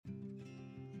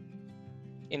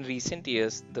In recent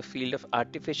years, the field of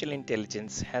artificial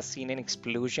intelligence has seen an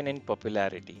explosion in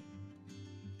popularity.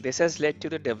 This has led to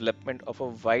the development of a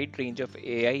wide range of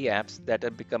AI apps that are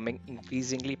becoming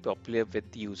increasingly popular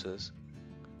with users.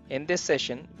 In this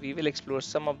session, we will explore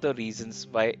some of the reasons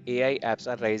why AI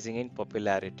apps are rising in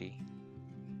popularity.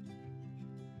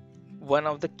 One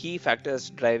of the key factors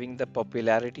driving the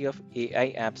popularity of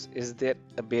AI apps is their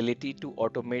ability to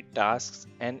automate tasks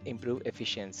and improve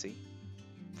efficiency.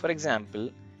 For example,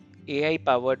 AI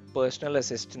powered personal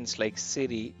assistants like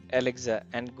Siri, Alexa,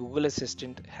 and Google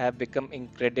Assistant have become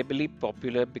incredibly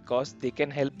popular because they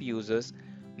can help users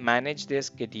manage their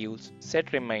schedules,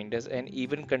 set reminders, and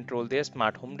even control their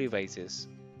smart home devices.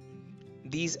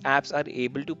 These apps are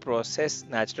able to process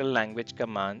natural language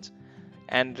commands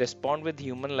and respond with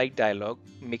human like dialogue,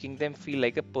 making them feel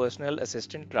like a personal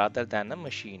assistant rather than a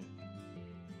machine.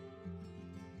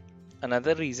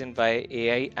 Another reason why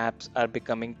AI apps are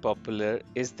becoming popular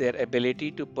is their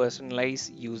ability to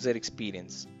personalize user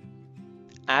experience.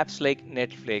 Apps like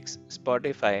Netflix,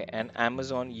 Spotify, and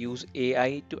Amazon use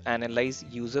AI to analyze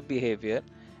user behavior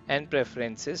and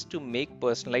preferences to make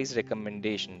personalized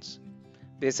recommendations.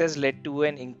 This has led to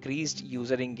an increased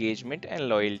user engagement and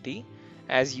loyalty,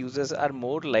 as users are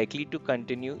more likely to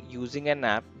continue using an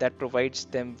app that provides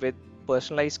them with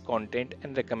personalized content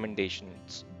and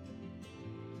recommendations.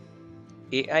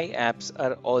 AI apps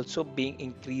are also being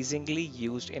increasingly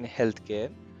used in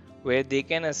healthcare, where they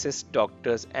can assist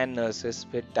doctors and nurses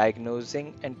with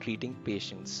diagnosing and treating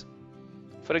patients.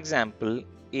 For example,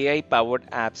 AI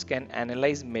powered apps can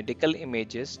analyze medical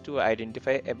images to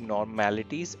identify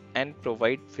abnormalities and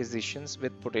provide physicians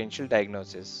with potential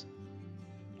diagnosis.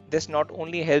 This not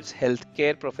only helps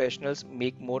healthcare professionals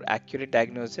make more accurate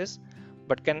diagnosis,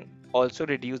 but can also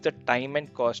reduce the time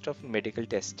and cost of medical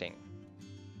testing.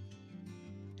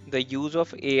 The use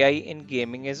of AI in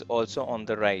gaming is also on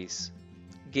the rise.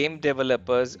 Game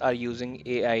developers are using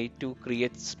AI to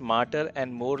create smarter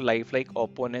and more lifelike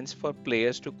opponents for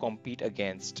players to compete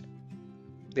against.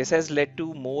 This has led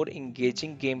to more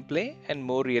engaging gameplay and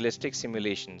more realistic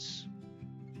simulations.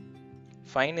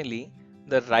 Finally,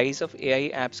 the rise of AI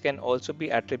apps can also be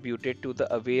attributed to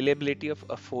the availability of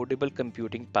affordable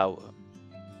computing power.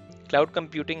 Cloud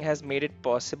computing has made it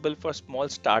possible for small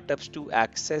startups to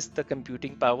access the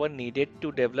computing power needed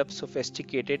to develop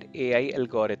sophisticated AI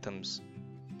algorithms.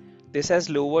 This has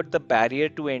lowered the barrier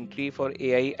to entry for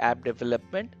AI app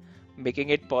development,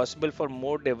 making it possible for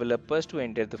more developers to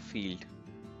enter the field.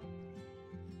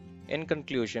 In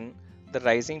conclusion, the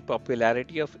rising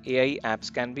popularity of AI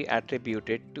apps can be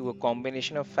attributed to a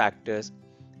combination of factors,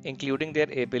 including their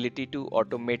ability to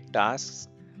automate tasks,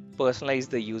 personalize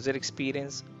the user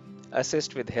experience,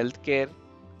 assist with healthcare,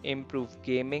 improve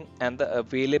gaming, and the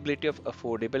availability of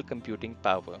affordable computing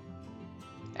power.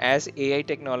 As AI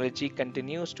technology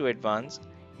continues to advance,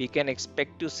 we can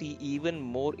expect to see even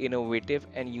more innovative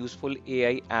and useful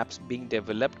AI apps being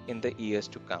developed in the years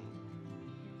to come.